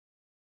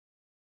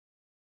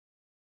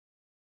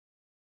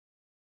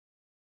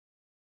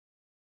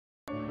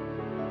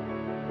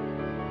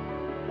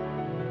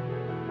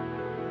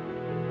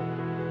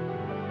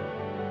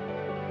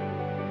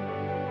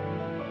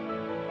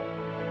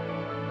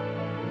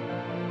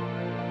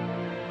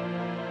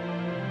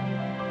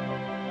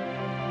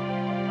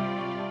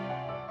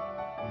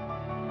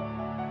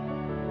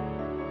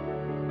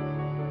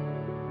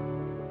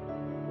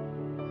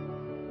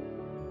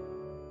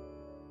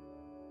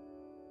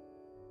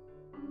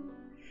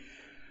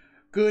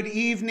Good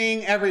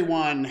evening,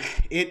 everyone.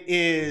 It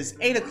is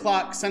 8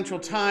 o'clock Central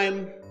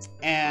Time,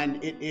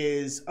 and it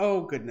is,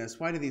 oh goodness,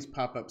 why do these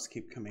pop-ups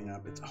keep coming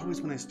up? It's always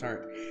when I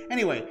start.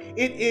 Anyway,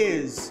 it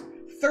is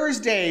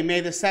Thursday, May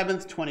the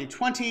 7th,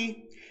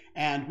 2020,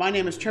 and my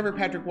name is Trevor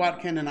Patrick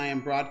Watkin, and I am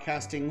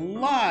broadcasting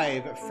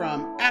live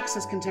from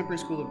Access Contemporary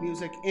School of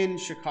Music in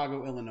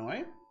Chicago,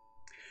 Illinois.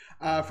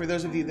 For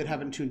those of you that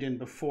haven't tuned in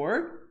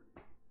before,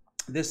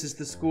 this is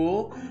the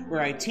school where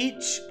I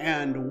teach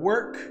and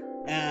work,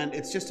 and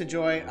it's just a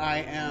joy. I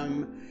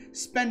am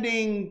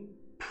spending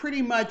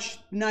pretty much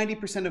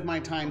 90% of my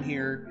time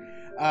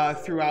here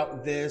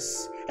throughout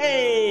this.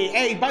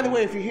 Hey, by the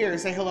way, if you're here,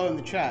 say hello in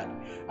the chat.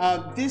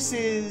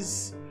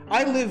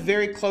 I live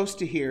very close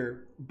to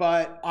here,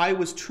 but I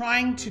was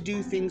trying to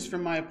do things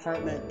from my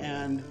apartment,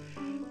 and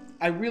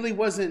I really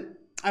wasn't,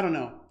 I don't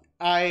know.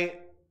 I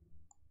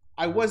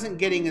wasn't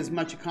getting as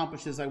much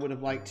accomplished as I would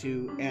have liked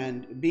to,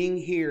 and being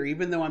here,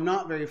 even though I'm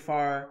not very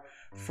far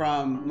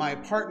from my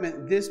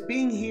apartment,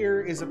 being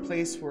here is a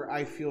place where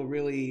I feel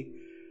really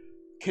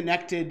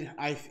connected.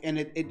 And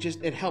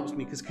it helps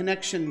me, because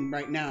connection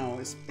right now,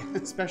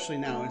 especially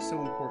now, is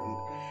so important.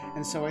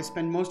 And so I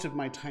spend most of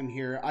my time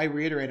here. I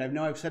reiterate, I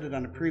know I've said it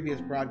on a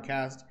previous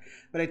broadcast,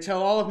 but I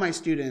tell all of my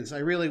students, I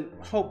really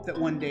hope that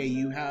one day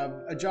you have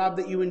a job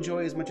that you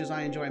enjoy as much as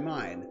I enjoy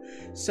mine.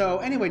 So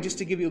anyway, just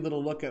to give you a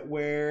little look at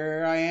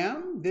where I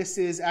am, this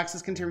is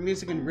Access Contemporary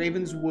Music in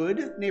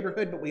Ravenswood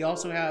neighborhood, but we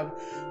also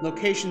have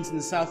locations in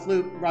the South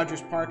Loop,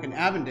 Rogers Park, and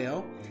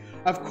Avondale.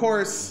 Of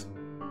course,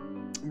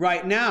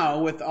 right now,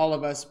 with all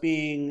of us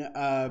being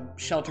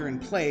shelter in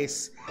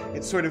place,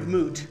 it's sort of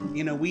moot.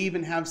 You know, we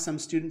even have some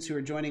students who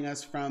are joining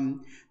us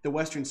from the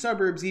western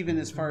suburbs, even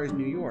as far as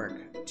New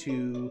York,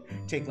 to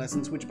take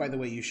lessons, which, by the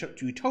way, you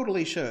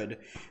totally should.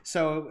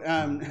 So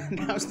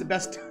now's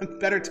the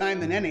better time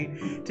than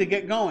any to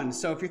get going.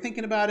 So if you're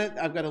thinking about it,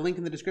 I've got a link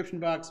in the description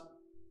box.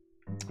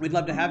 We'd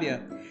love to have you.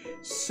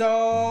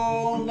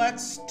 So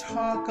let's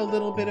talk a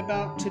little bit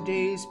about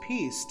today's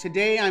piece.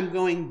 Today I'm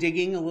going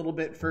digging a little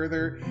bit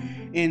further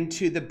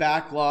into the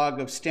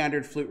backlog of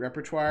standard flute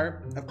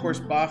repertoire. Of course,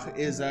 Bach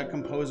is a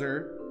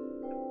composer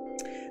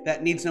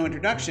that needs no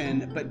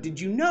introduction, but did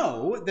you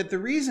know that the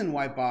reason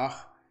why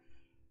Bach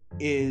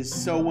is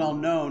so well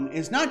known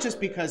is not just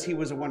because he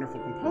was a wonderful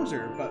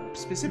composer, but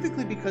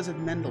specifically because of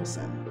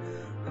Mendelssohn,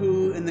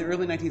 who in the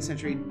early 19th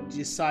century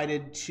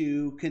decided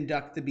to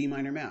conduct the B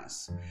minor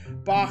Mass.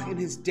 Bach in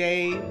his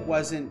day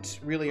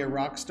wasn't really a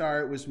rock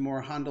star. It was more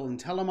Handel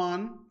and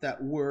Telemann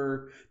that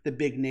were the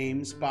big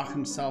names. Bach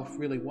himself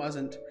really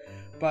wasn't.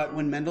 But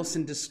when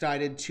Mendelssohn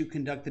decided to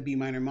conduct the B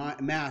minor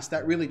Mass,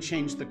 that really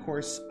changed the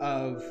course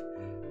of,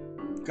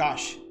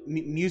 gosh,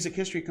 music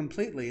history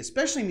completely,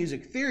 especially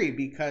music theory,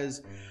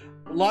 because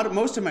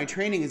most of my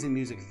training is in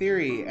music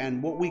theory,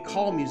 and what we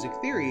call music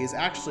theory is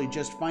actually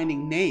just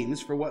finding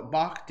names for what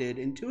Bach did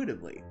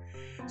intuitively.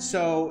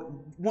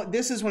 So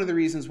this is one of the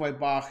reasons why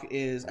Bach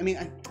is,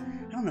 I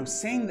don't know,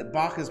 saying that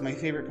Bach is my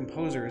favorite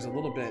composer is a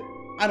little bit,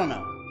 I don't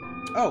know.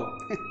 Oh,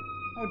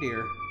 oh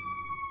dear.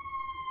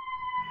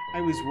 I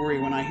always worry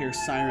when I hear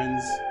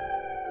sirens.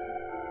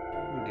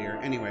 Oh dear,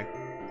 anyway.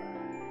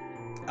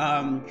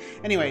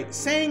 Anyway,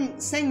 saying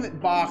that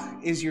Bach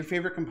is your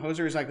favorite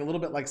composer is like a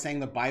little bit like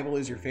saying the Bible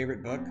is your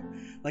favorite book.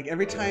 Like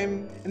every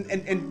time,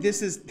 and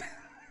this is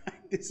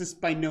this is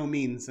by no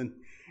means an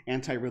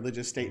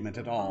anti-religious statement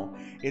at all.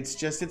 It's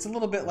just, it's a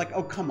little bit like,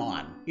 oh, come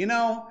on, you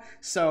know?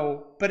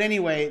 So, but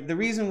anyway, the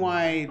reason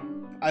why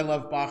I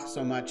love Bach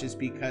so much is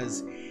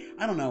because,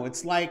 I don't know,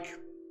 it's like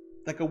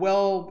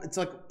it's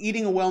like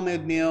eating a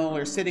well-made meal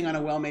or sitting on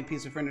a well-made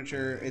piece of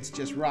furniture. It's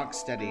just rock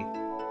steady.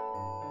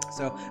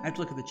 So I have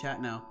to look at the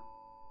chat now.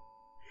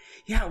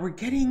 Yeah, we're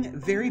getting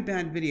very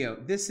bad video.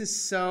 That's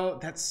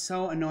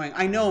so annoying.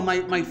 I know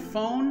my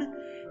phone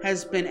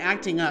has been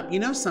acting up. You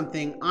know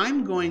something?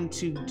 I'm going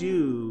to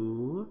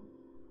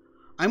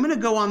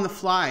go on the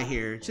fly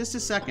here. Just a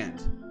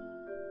second.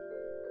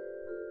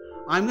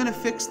 I'm going to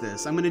fix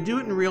this. I'm going to do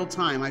it in real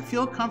time. I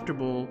feel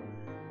comfortable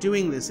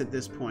doing this at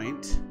this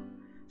point.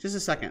 Just a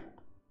second.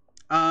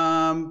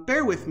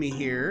 Bear with me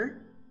here.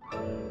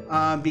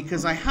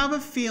 Because I have a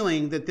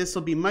feeling that this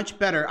will be much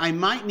better. I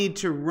might need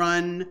to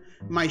run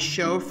my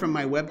show from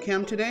my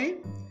webcam today.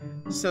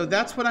 So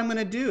that's what I'm going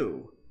to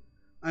do.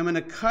 I'm going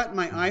to cut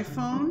my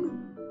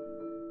iPhone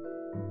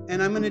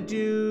and I'm going to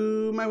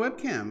do my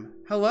webcam.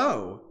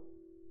 Hello.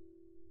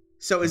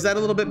 So is that a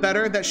little bit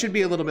better? That should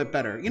be a little bit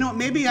better. You know,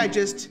 maybe I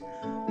just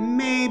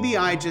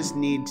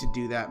need to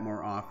do that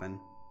more often.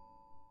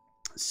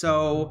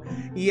 So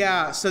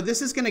yeah, so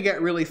this is gonna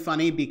get really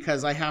funny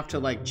because I have to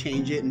like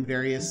change it in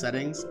various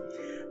settings.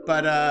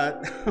 But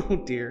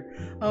oh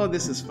dear, oh,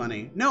 this is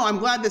funny. No, I'm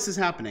glad this is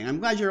happening. I'm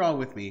glad you're all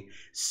with me.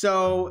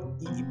 So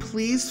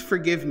please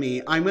forgive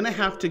me. I'm gonna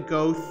have to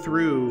go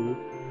through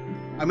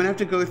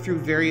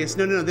various,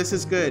 no, this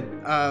is good.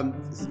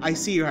 I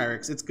see you,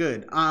 Hyrix, it's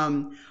good.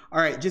 All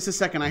right, just a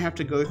second. I have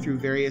to go through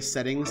various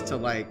settings to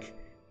like,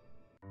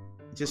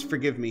 just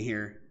forgive me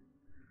here.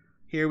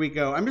 Here we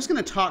go. I'm just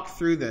going to talk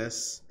through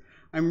this.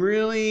 I'm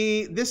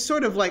really, this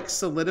sort of like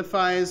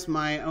solidifies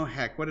my, oh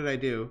heck, what did I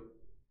do?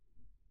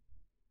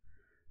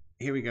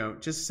 Here we go,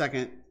 just a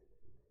second.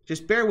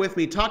 Just bear with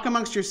me, talk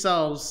amongst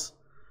yourselves.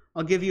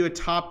 I'll give you a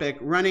topic.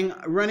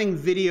 Running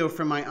video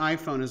from my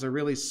iPhone is a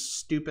really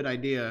stupid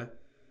idea.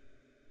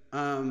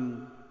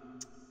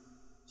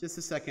 Just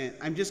a second.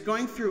 I'm just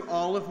going through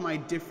all of my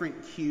different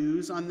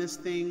cues on this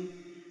thing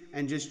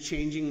and just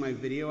changing my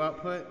video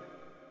output.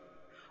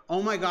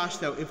 Oh my gosh,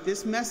 though, if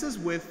this messes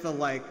with the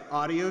like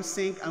audio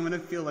sync, I'm gonna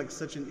feel like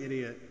such an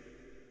idiot.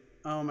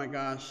 Oh my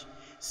gosh.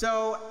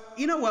 So,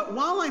 you know what,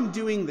 while I'm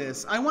doing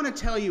this, I wanna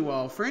tell you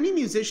all, for any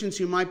musicians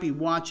who might be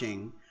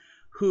watching,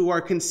 who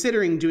are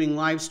considering doing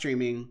live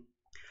streaming,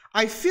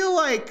 I feel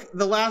like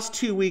the last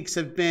 2 weeks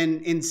have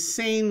been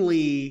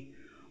insanely,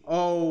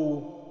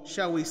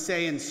 shall we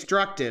say,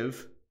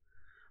 instructive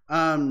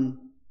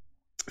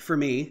for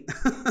me.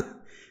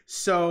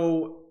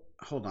 So,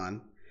 hold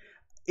on.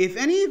 If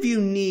any of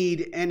you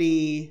need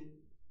any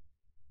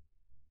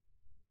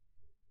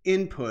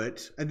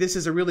input, this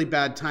is a really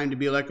bad time to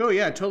be like, oh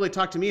yeah, totally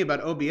talk to me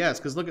about OBS,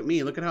 because look at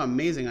me, look at how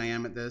amazing I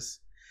am at this.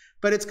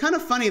 But it's kind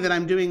of funny that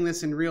I'm doing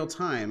this in real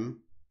time.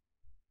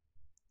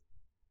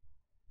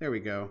 There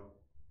we go.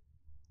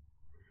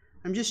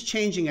 I'm just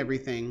changing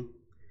everything.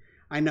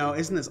 I know,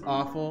 isn't this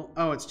awful?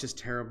 Oh, it's just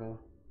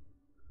terrible.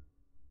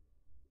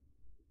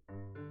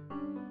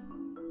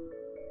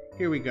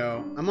 Here we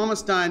go. I'm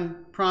almost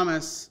done,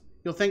 promise.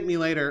 You'll thank me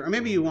later, or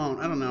maybe you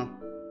won't, I don't know.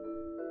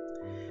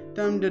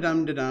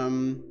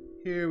 Dum-da-dum-da-dum.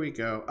 Here we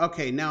go.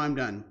 Okay, now I'm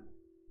done.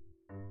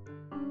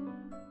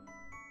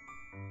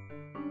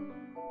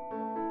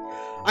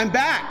 I'm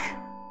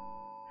back!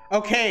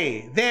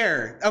 Okay,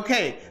 there.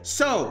 Okay,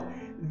 so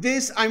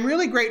this, I'm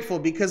really grateful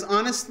because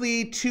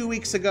honestly, 2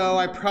 weeks ago,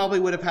 I probably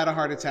would have had a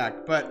heart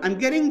attack, but I'm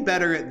getting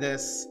better at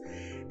this.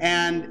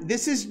 And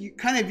this is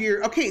kind of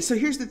your, okay, so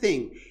here's the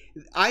thing.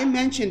 I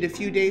mentioned a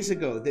few days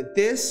ago that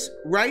this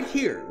right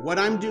here, what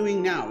I'm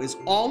doing now, is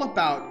all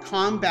about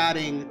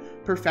combating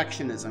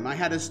perfectionism. I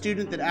had a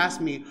student that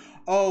asked me,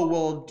 oh,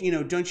 well, you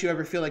know, don't you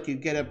ever feel like you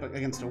get up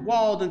against a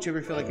wall? Don't you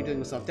ever feel like you're dealing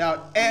with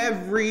self-doubt?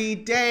 Every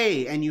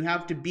day, and you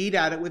have to beat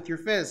at it with your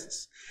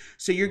fists.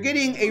 So you're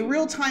getting a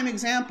real-time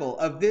example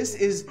of this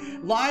is,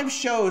 live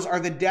shows are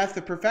the death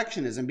of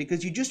perfectionism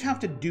because you just have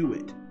to do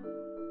it.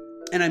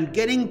 And I'm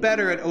getting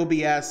better at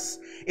OBS.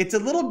 It's a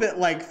little bit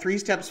like 3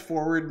 steps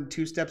forward and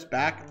 2 steps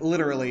back,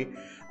 literally.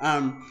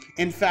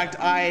 In fact,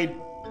 I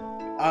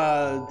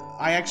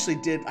actually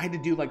I had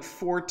to do like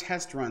 4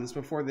 test runs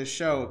before this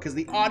show because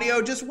the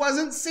audio just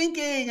wasn't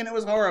syncing and it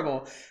was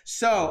horrible.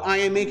 So I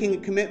am making a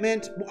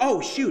commitment.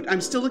 Oh shoot,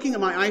 I'm still looking at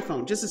my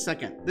iPhone. Just a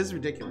second, this is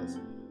ridiculous.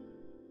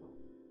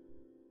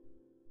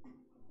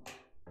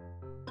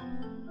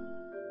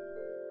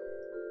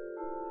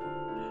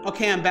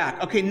 Okay, I'm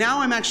back. Okay, now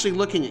I'm actually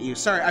looking at you.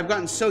 Sorry, I've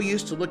gotten so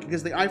used to looking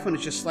because the iPhone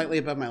is just slightly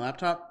above my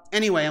laptop.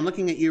 Anyway, I'm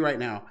looking at you right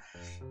now.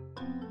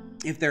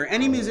 If there are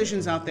any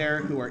musicians out there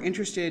who are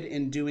interested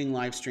in doing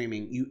live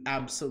streaming, you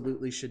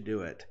absolutely should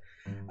do it.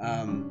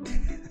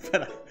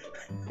 But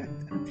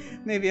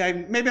maybe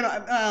I'm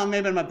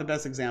not the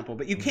best example,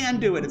 but you can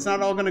do it. It's not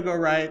all going to go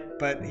right,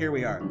 but here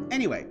we are.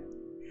 Anyway.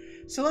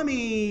 So let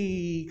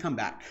me come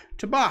back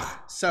to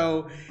Bach.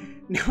 So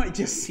now it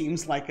just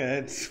seems like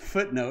a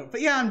footnote,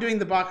 but yeah, I'm doing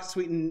the Bach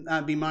Suite in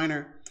B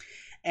minor.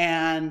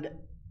 And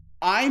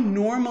I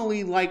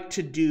normally like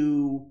to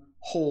do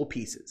whole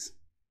pieces.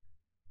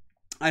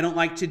 I don't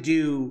like to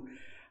do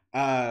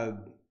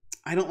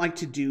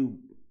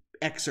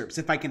excerpts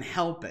if I can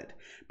help it.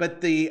 But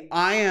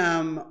I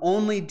am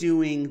only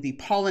doing the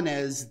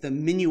Polonaise, the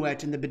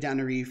Minuet, and the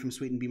Badanerie from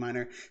Suite in B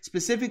minor,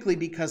 specifically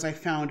because I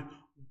found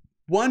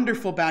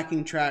wonderful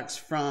backing tracks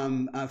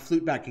from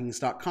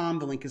flutebackings.com.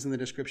 The link is in the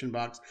description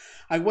box.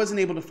 I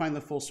wasn't able to find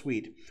the full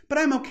suite, but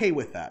I'm okay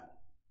with that.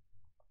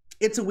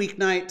 It's a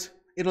weeknight.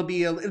 It'll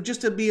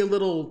just be a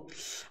little,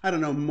 I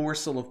don't know,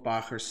 morsel of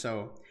Bach or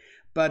so.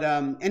 But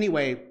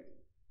anyway,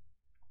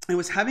 I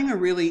was having a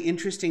really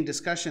interesting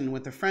discussion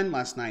with a friend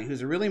last night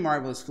who's a really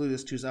marvelous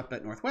flutist who's up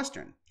at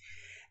Northwestern.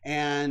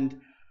 And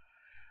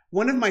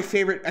one of my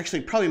favorite,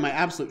 actually probably my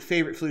absolute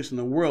favorite flutist in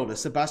the world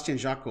is Sebastian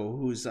Jacot,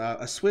 who's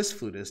a Swiss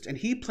flutist, and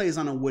he plays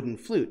on a wooden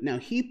flute. Now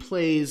he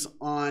plays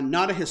on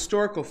not a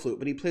historical flute,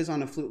 but he plays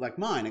on a flute like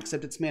mine,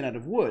 except it's made out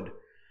of wood.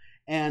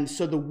 And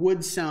so the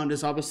wood sound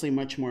is obviously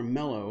much more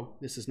mellow.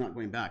 This is not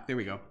going back, there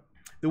we go.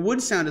 The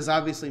wood sound is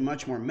obviously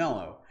much more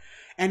mellow.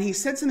 And he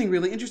said something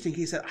really interesting.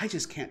 He said, I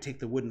just can't take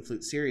the wooden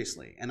flute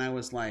seriously. And I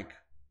was like,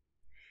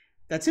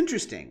 that's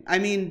interesting. I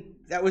mean,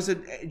 that was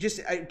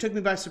it took me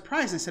by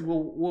surprise. I said,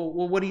 well,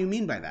 what do you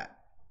mean by that?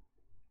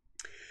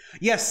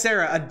 Yes,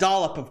 Sarah, a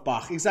dollop of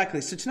Bach. Exactly.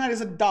 So tonight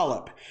is a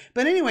dollop.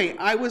 But anyway,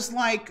 I was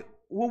like,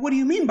 well, what do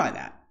you mean by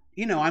that?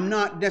 You know, I'm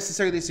not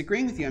necessarily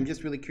disagreeing with you. I'm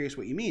just really curious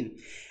what you mean.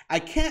 I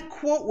can't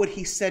quote what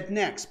he said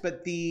next,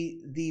 but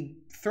the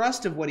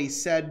thrust of what he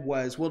said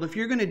was, well, if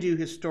you're going to do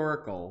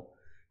historical,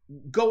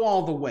 go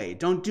all the way.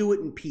 Don't do it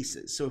in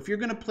pieces. So if you're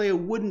going to play a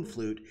wooden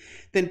flute,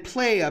 then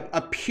play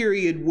a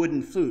period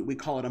wooden flute. We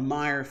call it a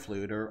Meyer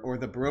flute, or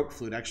the Baroque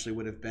flute actually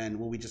would have been,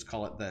 well, we just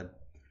call it the,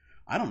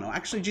 I don't know,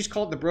 actually just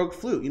call it the Baroque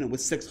flute, you know,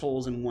 with 6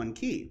 holes in 1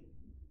 key.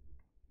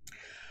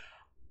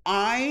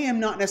 I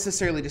am not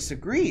necessarily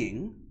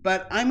disagreeing,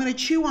 but I'm going to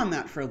chew on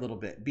that for a little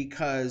bit,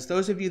 because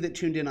those of you that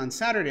tuned in on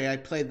Saturday, I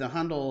played the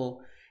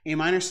Handel A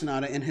minor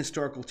sonata in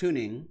historical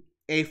tuning,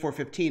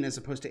 A415 as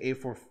opposed to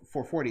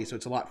A440, so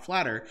it's a lot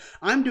flatter.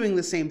 I'm doing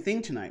the same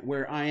thing tonight,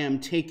 where I am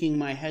taking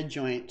my head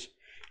joint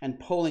and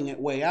pulling it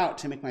way out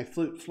to make my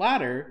flute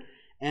flatter,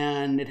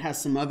 and it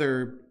has some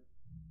other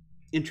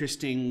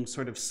interesting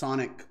sort of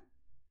sonic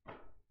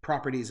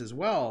properties as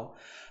well.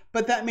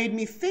 But that made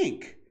me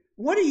think,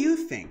 what do you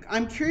think?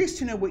 I'm curious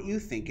to know what you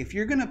think. If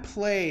you're going to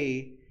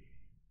play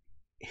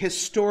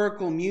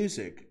historical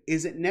music,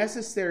 is it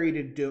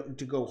necessary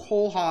to go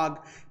whole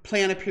hog,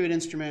 play on a period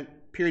instrument,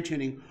 period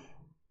tuning,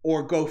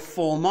 or go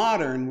full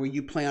modern, where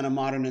you play on a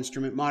modern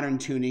instrument, modern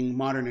tuning,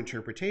 modern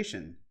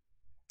interpretation?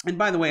 And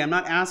by the way, I'm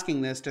not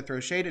asking this to throw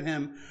shade at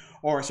him,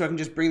 or so I can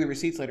just bring the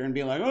receipts later and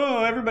be like,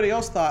 oh, everybody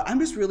else thought. I'm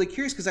just really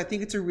curious, because I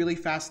think it's a really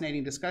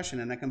fascinating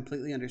discussion, and I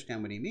completely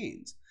understand what he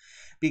means.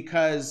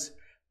 Because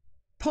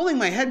pulling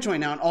my head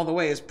joint out all the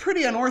way is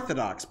pretty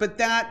unorthodox, but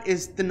that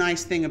is the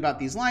nice thing about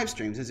these live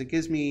streams, is it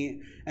gives me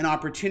an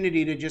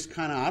opportunity to just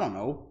kind of, I don't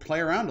know, play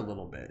around a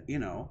little bit, you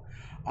know.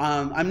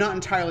 I'm not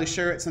entirely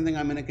sure it's something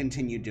I'm going to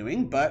continue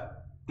doing,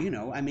 but, you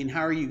know, I mean,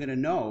 how are you going to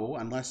know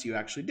unless you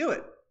actually do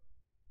it?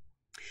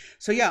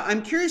 So yeah,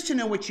 I'm curious to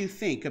know what you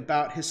think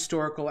about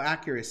historical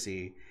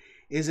accuracy.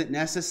 Is it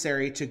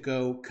necessary to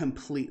go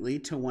completely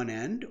to one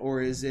end,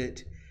 or is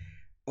it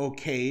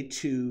okay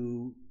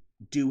to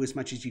do as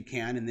much as you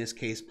can, in this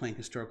case, playing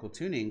historical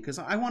tuning? Because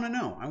I want to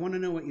know. I want to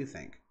know what you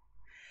think.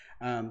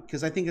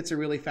 Because I think it's a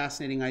really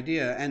fascinating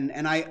idea.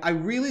 And I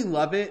really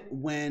love it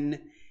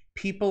when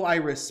people I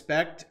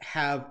respect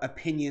have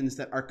opinions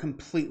that are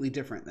completely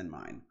different than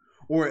mine,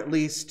 or at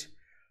least,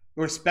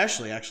 or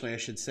especially, actually, I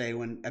should say,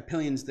 when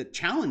opinions that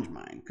challenge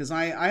mine. Because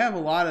I have a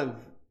lot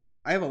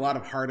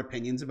of hard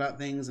opinions about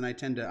things, and I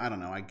tend to, I don't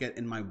know, I get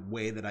in my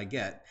way that I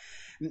get.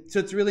 So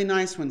it's really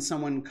nice when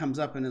someone comes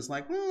up and is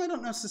like, well, I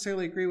don't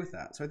necessarily agree with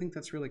that. So I think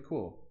that's really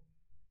cool.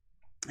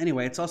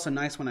 Anyway, it's also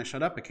nice when I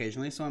shut up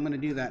occasionally, so I'm going to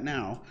do that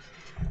now.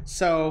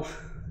 So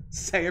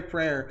say a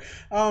prayer.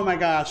 Oh my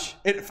gosh.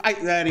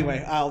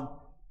 Anyway,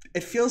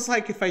 it feels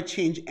like if I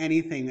change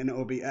anything in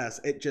OBS,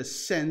 it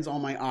just sends all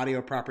my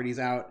audio properties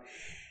out.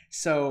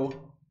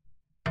 So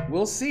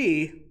we'll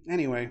see.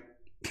 Anyway,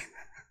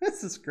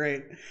 this is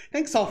great.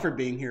 Thanks all for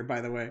being here,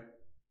 by the way.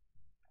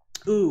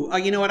 Ooh,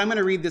 you know what? I'm going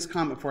to read this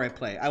comment before I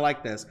play. I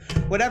like this.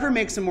 Whatever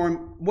makes a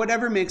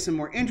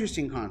more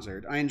interesting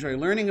concert. I enjoy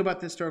learning about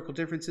the historical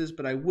differences,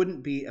 but I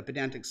wouldn't be a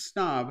pedantic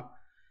snob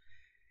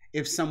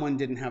if someone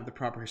didn't have the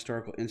proper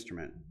historical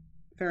instrument.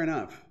 Fair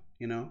enough,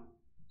 you know?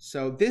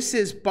 So this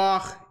is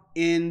Bach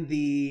in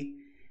the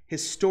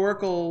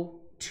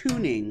historical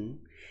tuning,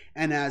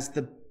 and as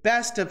the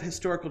best of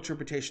historical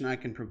interpretation I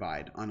can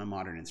provide on a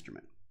modern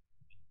instrument.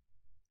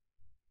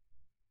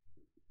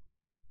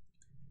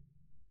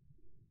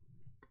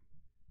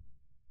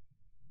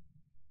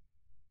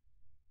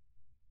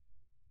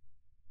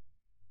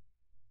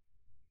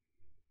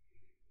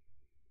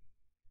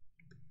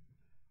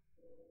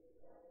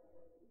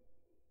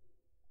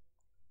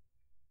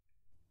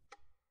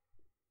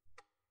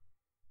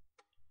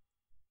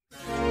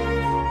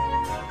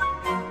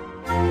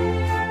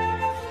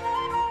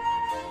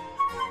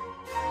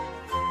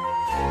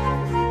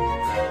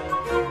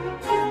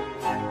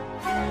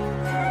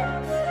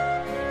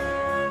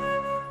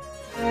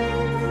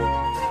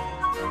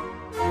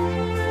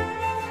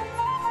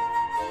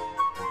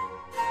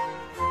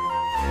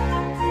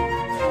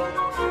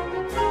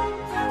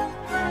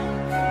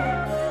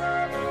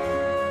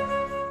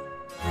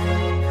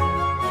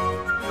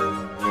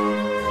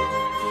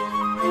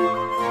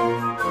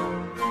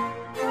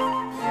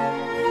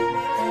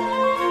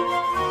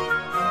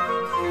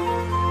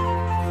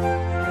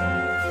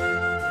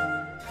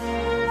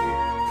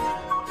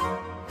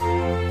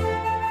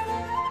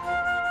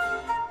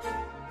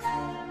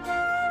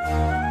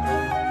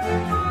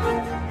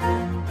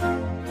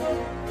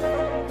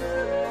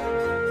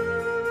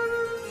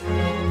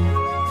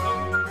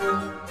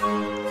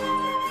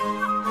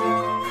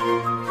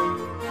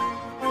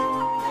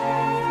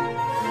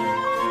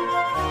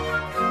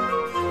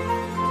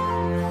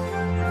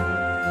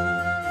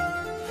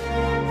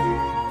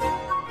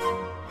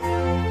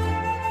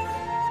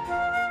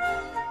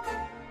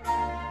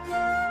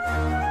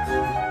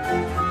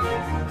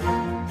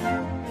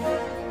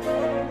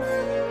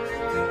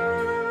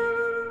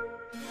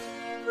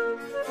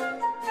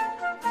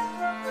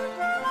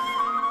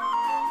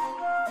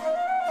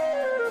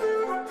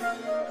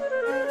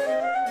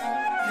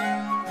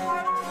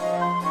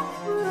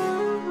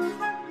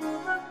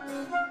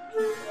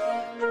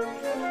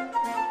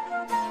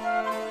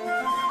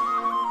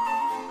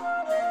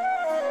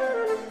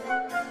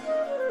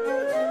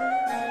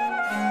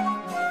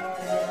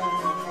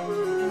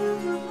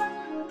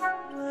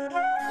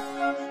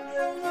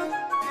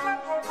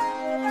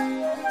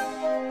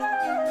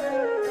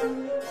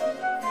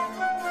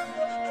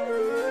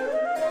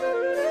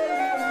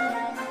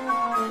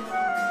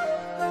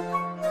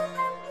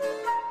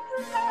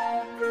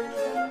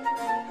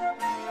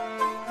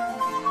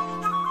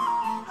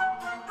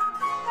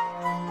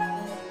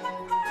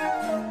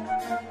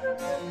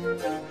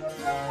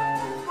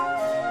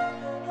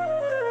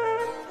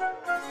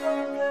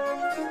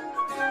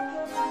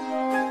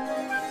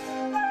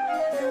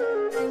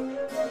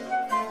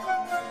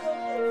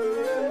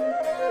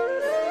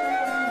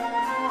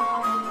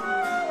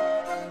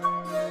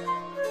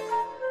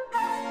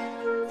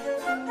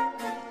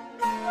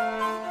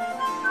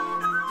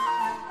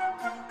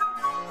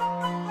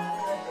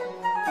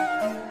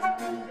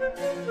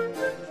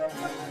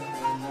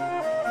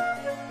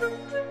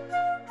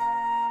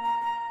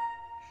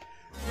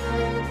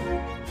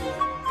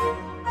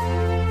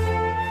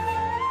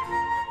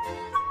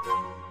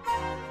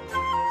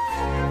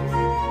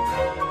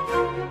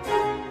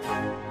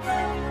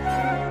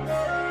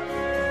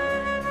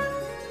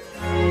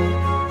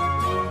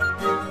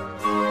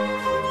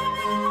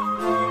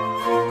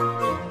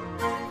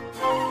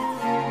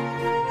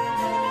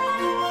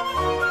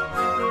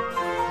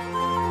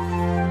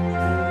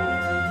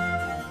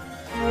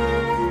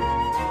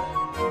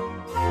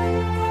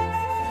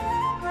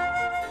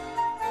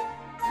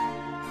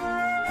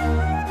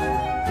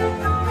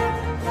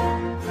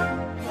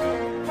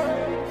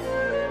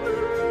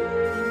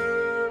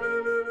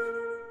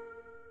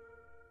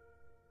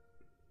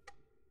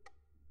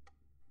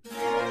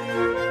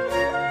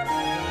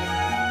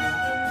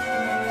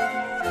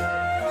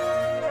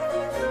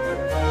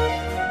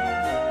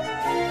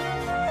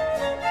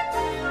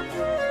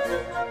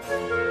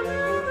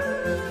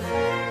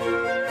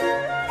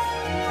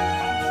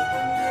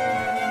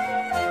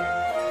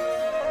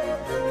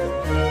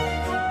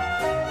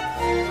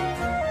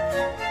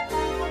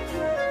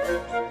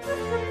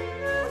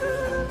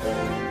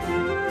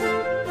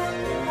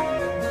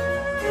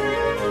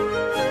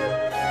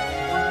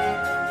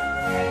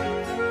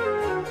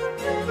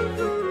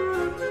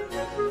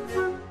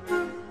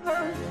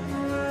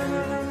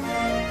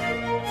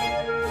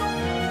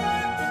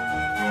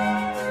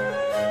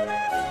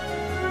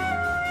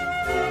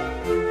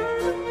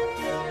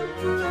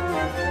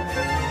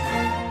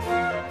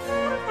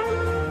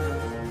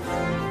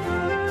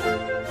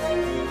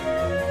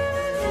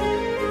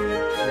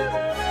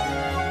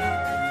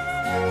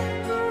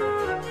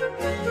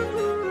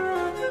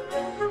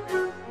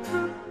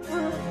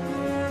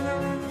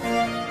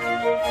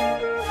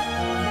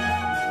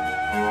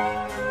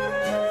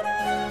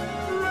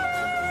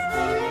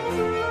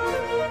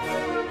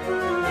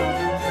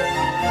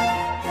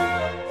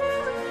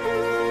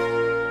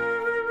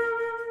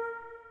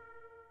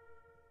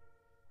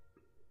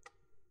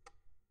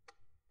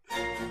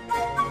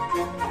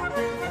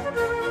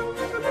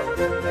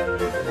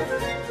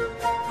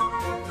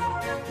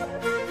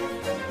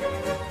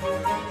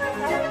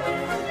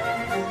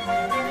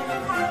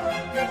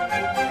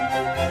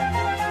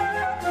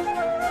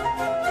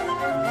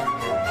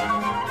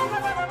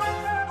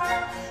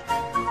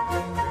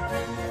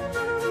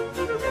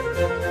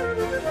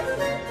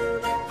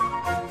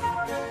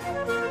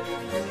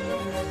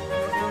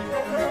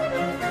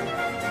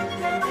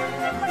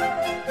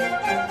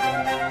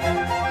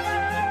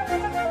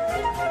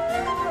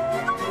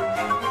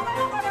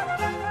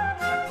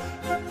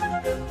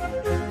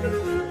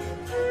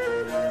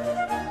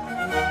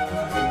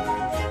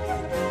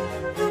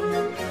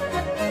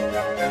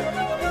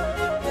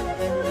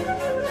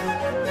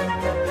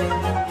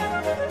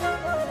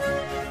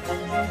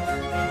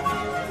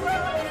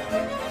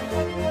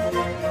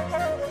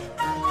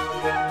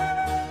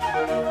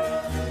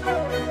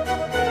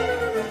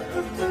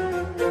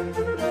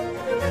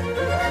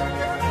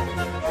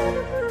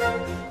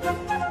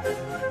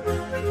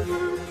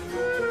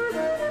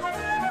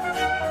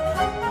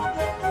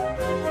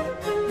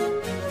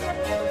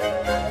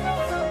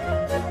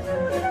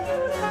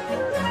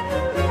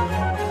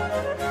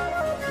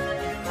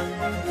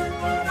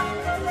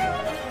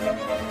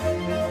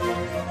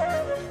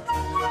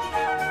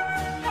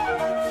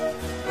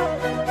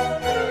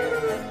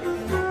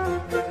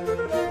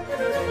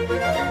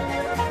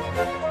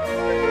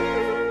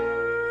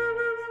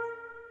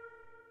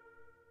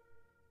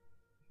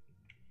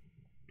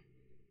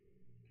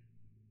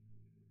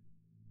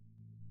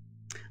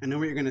 I know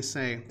what you're gonna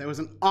say. That was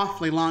an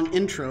awfully long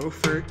intro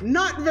for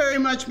not very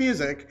much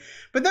music,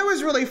 but that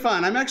was really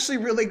fun. I'm actually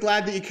really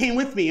glad that you came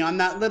with me on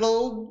that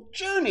little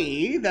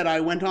journey that I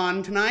went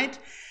on tonight.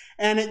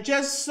 And it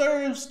just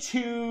serves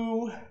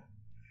to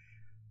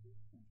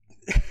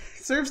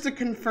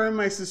confirm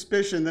my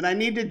suspicion that I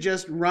need to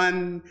just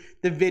run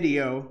the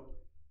video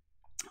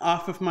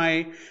off of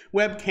my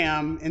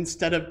webcam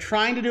instead of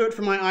trying to do it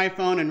from my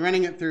iPhone and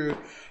running it through.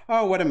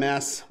 Oh, what a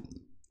mess.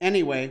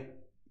 Anyway,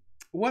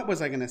 what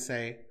was I going to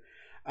say?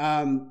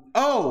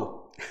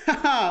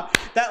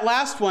 That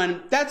last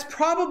one, that's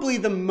probably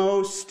the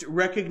most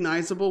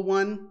recognizable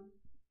one.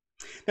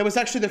 That was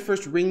actually the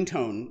first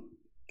ringtone.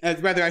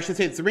 Rather, I should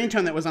say it's the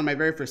ringtone that was on my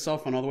very first cell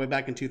phone all the way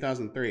back in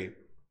 2003.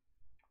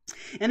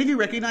 Any of you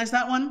recognize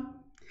that one?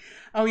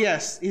 Oh,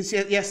 yes.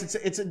 Yes,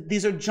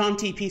 these are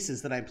jaunty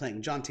pieces that I'm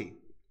playing. Jaunty.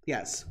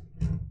 Yes.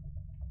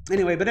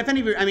 Anyway, but if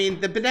any of you, I mean,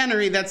 the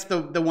Pedantery, that's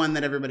the one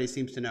that everybody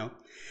seems to know.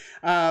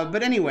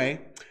 But anyway,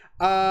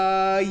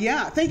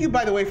 yeah, thank you,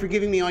 by the way, for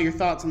giving me all your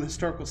thoughts on the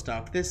historical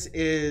stuff. This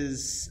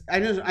is,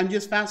 I'm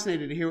just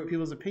fascinated to hear what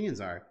people's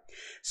opinions are.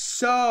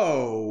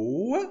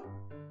 So,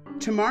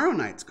 tomorrow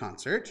night's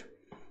concert,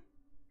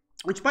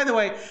 which, by the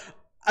way,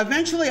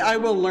 eventually I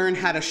will learn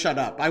how to shut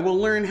up. I will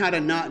learn how to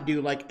not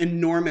do like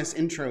enormous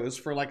intros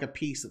for like a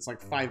piece that's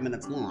like 5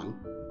 minutes long.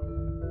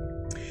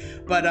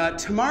 But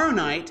tomorrow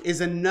night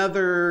is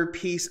another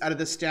piece out of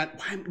the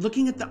I'm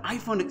looking at the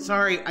iPhone.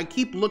 Sorry, I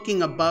keep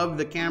looking above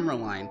the camera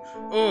line.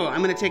 Oh,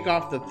 I'm going to take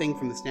off the thing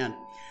from the stand.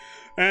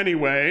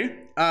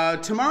 Anyway,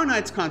 tomorrow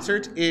night's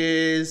concert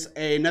is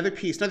another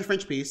piece, another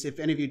French piece, if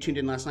any of you tuned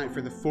in last night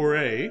for the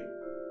Foray.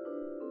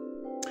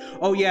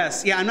 Oh,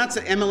 yes. Yeah,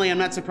 Emily, I'm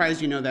not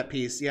surprised you know that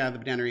piece. Yeah, the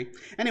Pedantery.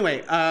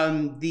 Anyway,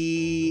 tomorrow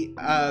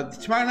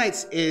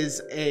night's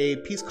is a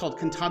piece called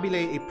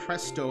Cantabile e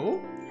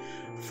Presto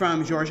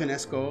from Georges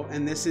Enesco,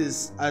 and this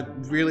is a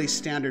really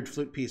standard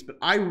flute piece, but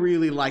I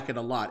really like it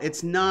a lot.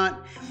 It's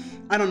not,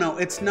 I don't know,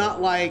 it's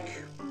not like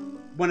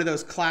one of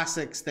those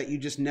classics that you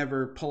just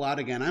never pull out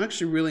again. I'm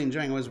actually really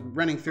enjoying it. I was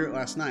running through it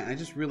last night, and I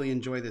just really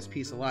enjoy this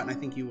piece a lot, and I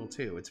think you will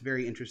too. It's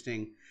very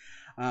interesting.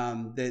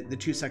 The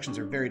two sections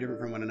are very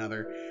different from one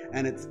another,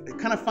 and it's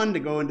kind of fun to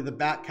go into the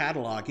back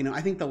catalog. You know,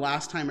 I think the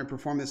last time I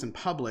performed this in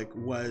public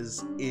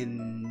was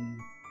in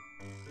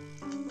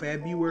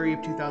February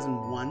of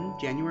 2001,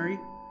 January.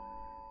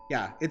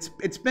 Yeah,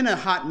 it's been a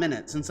hot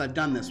minute since I've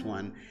done this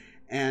one,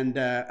 and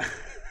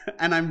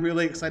and I'm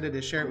really excited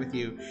to share it with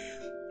you.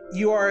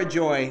 You are a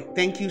joy.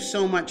 Thank you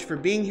so much for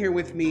being here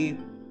with me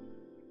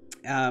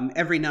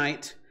every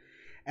night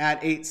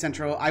at 8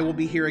 Central. I will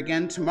be here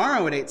again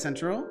tomorrow at 8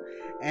 Central.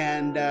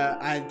 And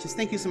I just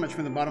thank you so much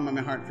from the bottom of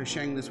my heart for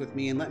sharing this with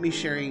me and letting me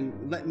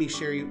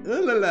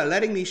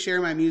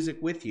share my music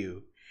with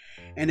you.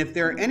 And if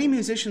there are any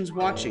musicians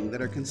watching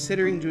that are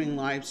considering doing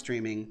live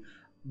streaming,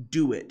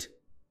 do it.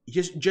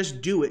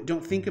 Just do it.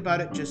 Don't think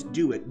about it. Just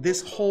do it.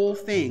 This whole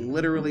thing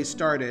literally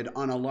started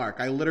on a lark.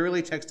 I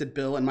literally texted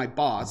Bill and my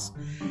boss,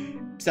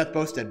 Seth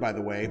Bosted, by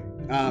the way,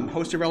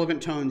 host of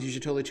Relevant Tones. You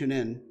should totally tune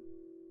in.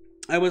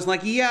 I was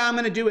like, yeah, I'm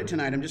going to do it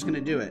tonight. I'm just going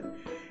to do it.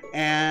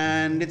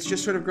 And it's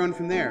just sort of grown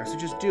from there. So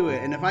just do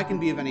it. And if I can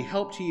be of any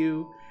help to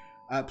you,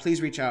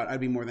 please reach out. I'd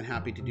be more than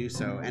happy to do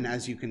so. And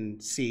as you can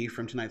see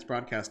from tonight's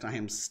broadcast, I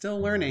am still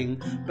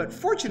learning, but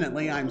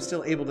fortunately, I'm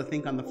still able to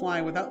think on the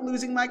fly without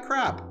losing my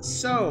crap.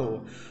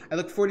 So I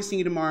look forward to seeing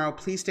you tomorrow.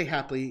 Please stay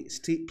happy,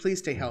 please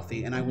stay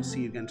healthy, and I will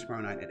see you again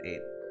tomorrow night at 8.